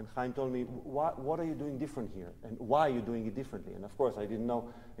 And Chaim told me, what are you doing different here? And why are you doing it differently? And of course, I didn't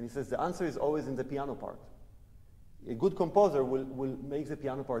know. And he says, the answer is always in the piano part. A good composer will make the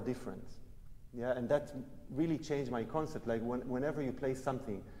piano part different. Yeah, and that really changed my concept. Like whenever you play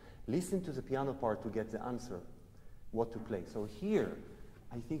something, listen to the piano part to get the answer, what to play. So here,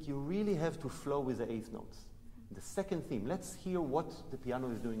 I think you really have to flow with the eighth notes. The second theme, let's hear what the piano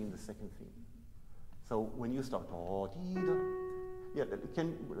is doing in the second theme. So when you start, oh, dee, da, yeah,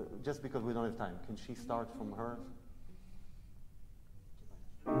 just because we don't have time, can she start from hers?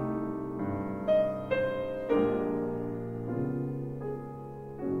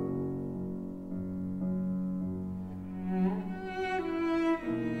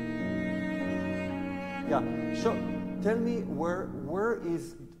 Yeah, so tell me where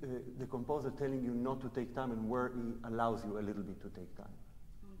is the composer telling you not to take time and where he allows you a little bit to take time?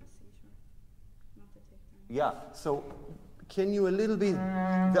 On the seashore, not to take time. Yeah, so can you a little bit,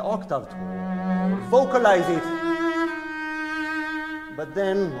 the octave, vocalize it, but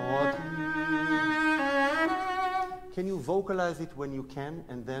then, can you vocalize it when you can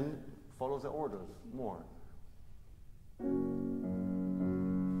and then follow the orders more?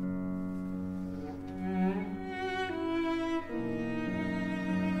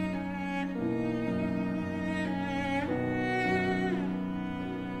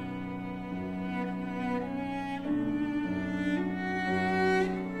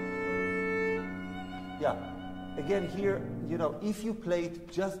 Yeah, again here, you know, if you played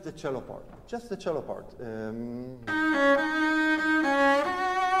just the cello part,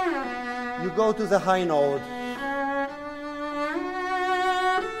 you go to the high note,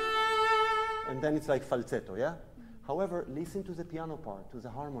 and then it's like falsetto, yeah? However, listen to the piano part, to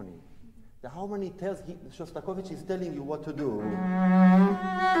the harmony. The harmony tells, Shostakovich is telling you what to do.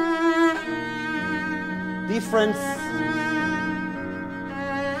 Difference.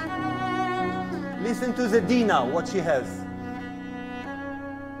 Listen to the D now, what she has.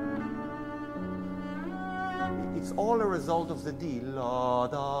 It's all a result of the D. La,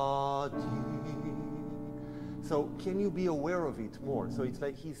 da, di. So can you be aware of it more? So it's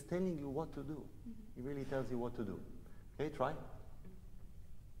like he's telling you what to do. He really tells you what to do. Okay, try.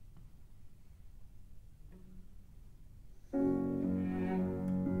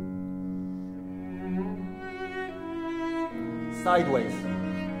 Sideways.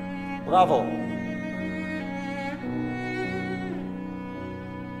 Bravo.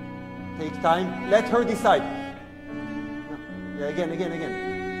 Take time. Let her decide. Yeah, again.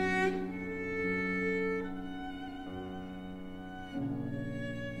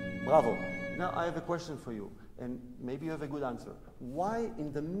 Bravo. Now I have a question for you, and maybe you have a good answer. Why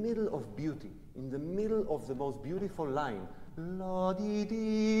in the middle of beauty, in the middle of the most beautiful line, la di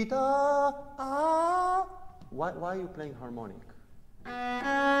di da ah, why are you playing harmonic?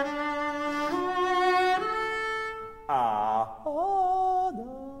 Ah, oh,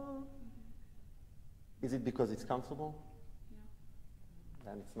 no. Is it because it's comfortable? Yeah.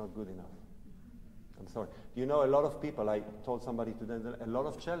 Then it's not good enough. I'm sorry. You know, a lot of people, I told somebody today, a lot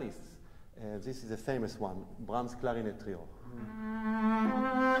of cellists, this is a famous one, Brahms Clarinet Trio.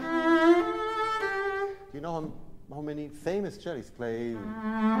 You know how many famous cellists play?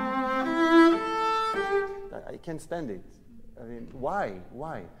 I can't stand it. I mean, why?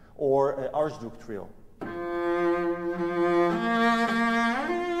 Or Archduke Trio.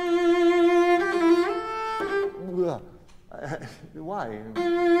 Why?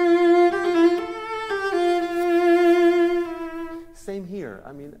 Same here.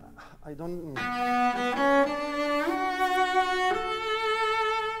 I mean, I don't.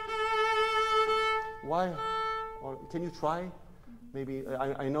 Why? Or can you try? Maybe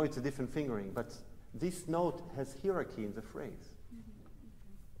I know it's a different fingering, but this note has hierarchy in the phrase.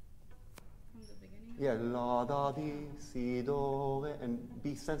 from the beginning? Yeah, la, da, di, si, do, re, and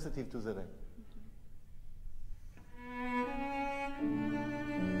be sensitive to the re.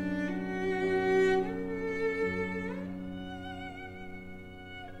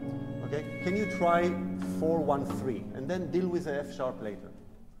 Okay, can you try 4-1-3 and then deal with the F sharp later?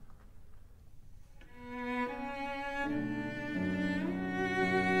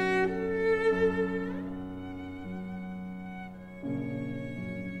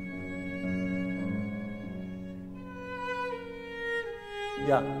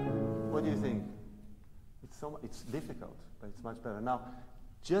 Yeah, what do you think? It's difficult, but it's much better. Now,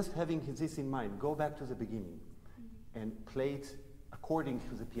 just having this in mind, go back to the beginning and play it according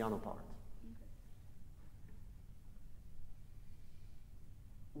to the piano part.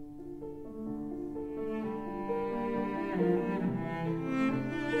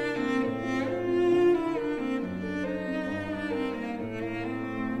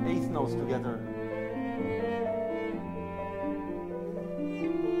 Eighth notes together.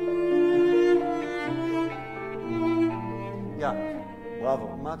 Yeah,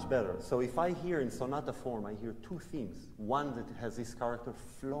 bravo, much better. So if I hear in sonata form, I hear two themes. One that has this character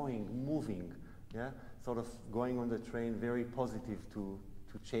flowing, moving, yeah, sort of going on the train, very positive to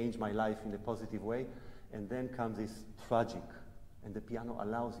change my life in a positive way. And then comes this tragic, and the piano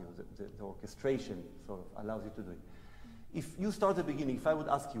allows you, the orchestration sort of allows you to do it. If you start at the beginning, if I would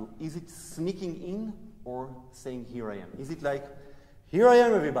ask you, is it sneaking in or saying, here I am? Is it like, here I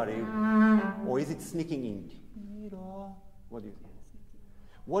am, everybody? Or is it sneaking in? What do you think?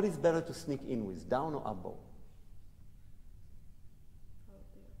 What is better to sneak in with, down or up bow?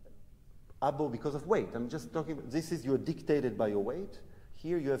 Up bow because of weight. I'm just talking, this is you're dictated by your weight.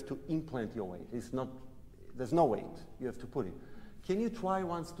 Here you have to implant your weight. It's not, there's no weight. You have to put it. Can you try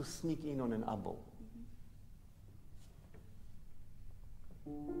once to sneak in on an up bow?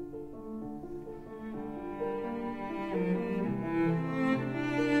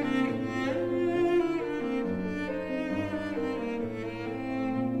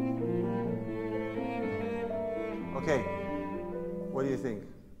 Okay, what do you think?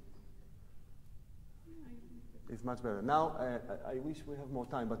 It's much better. Now, I wish we have more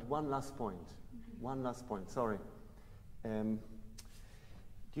time, but one last point. One last point, sorry. Do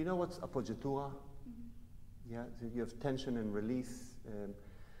you know what's appoggiatura? Yeah, so you have tension and release.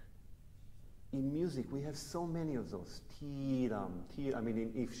 In music, we have so many of those. Tiram, tir. I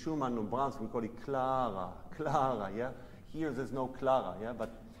mean, if Schumann and Brahms, we call it Clara, Clara, yeah? Here, there's no Clara, yeah?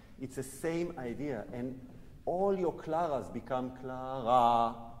 But it's the same idea. And all your Claras become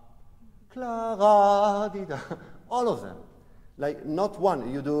Clara, Clara, di da. All of them. Like, not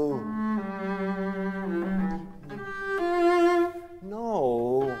one. You do.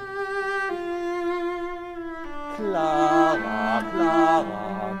 No. Clara,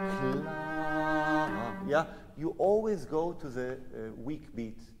 Clara, Clara. Yeah? You always go to the weak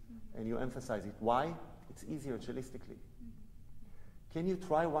beat and you emphasize it. Why? It's easier cellistically. Can you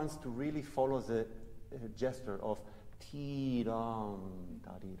try once to really follow the gesture of ti dam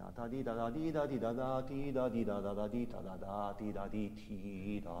da di da da di da da di da di da da di da di da da da di da da da di da di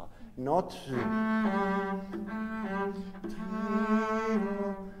ti da, not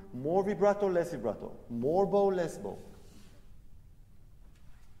more vibrato, less vibrato, more bow, less bow.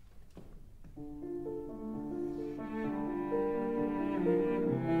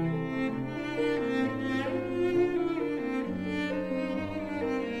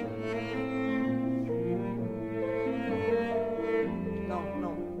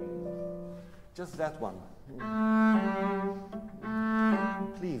 Just that one.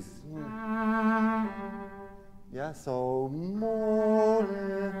 Please. Yeah, so more.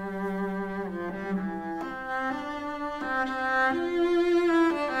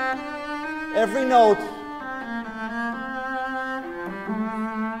 Every note.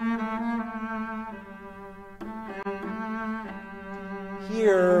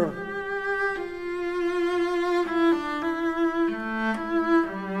 Here.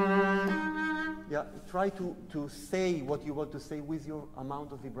 Try to say what you want to say with your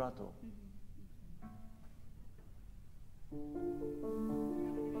amount of vibrato.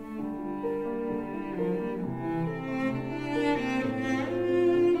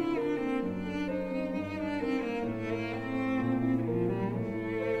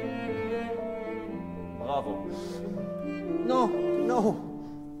 Bravo. No, no.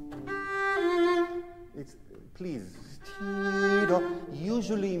 It's, please.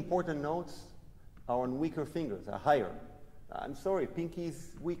 Usually important notes are on weaker fingers, are higher. I'm sorry, pinky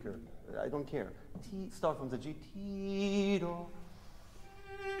is weaker. I don't care. T, start from the G. T, do.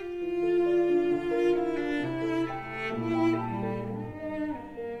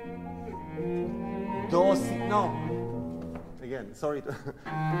 Do, si, no. Again, sorry.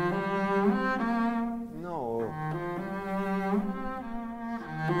 No.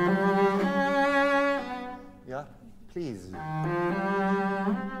 Yeah, please.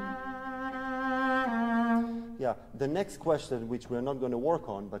 Yeah, the next question, which we're not going to work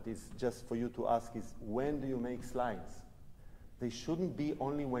on, but is just for you to ask, is when do you make slides? They shouldn't be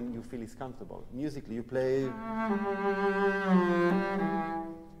only when you feel it's comfortable. Musically, you play.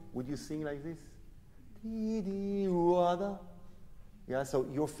 Would you sing like this? Yeah, so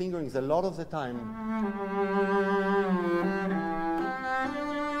your fingering is a lot of the time.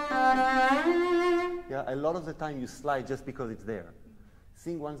 Yeah, a lot of the time you slide just because it's there.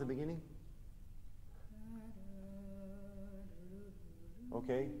 Sing once the beginning.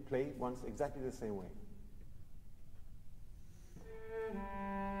 Okay, play once exactly the same way.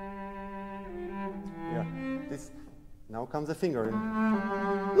 Yeah, this, now comes the finger in.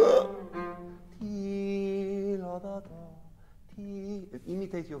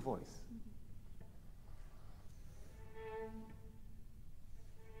 Imitate your voice.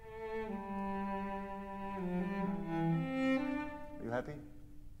 Are you happy?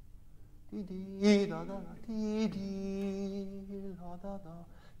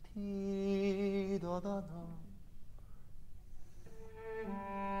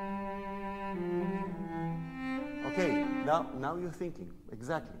 Okay, now you're thinking,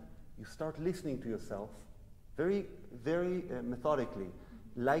 exactly. You start listening to yourself very, very methodically,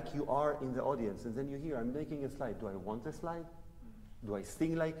 like you are in the audience. And then you hear, I'm making a slide. Do I want a slide? Do I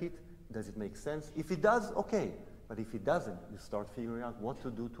sing like it? Does it make sense? If it does, okay. But if it doesn't, you start figuring out what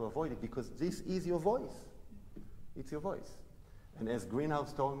to do to avoid it, because this is your voice. It's your voice. And as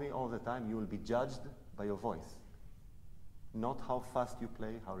Greenhouse told me all the time, you will be judged by your voice. Not how fast you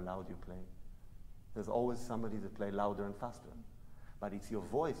play, how loud you play. There's always somebody that plays louder and faster. But it's your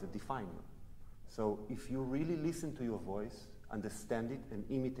voice that defines you. So if you really listen to your voice, understand it, and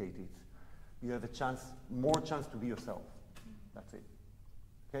imitate it, you have a chance, more chance to be yourself. That's it.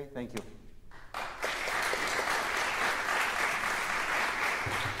 Okay, thank you.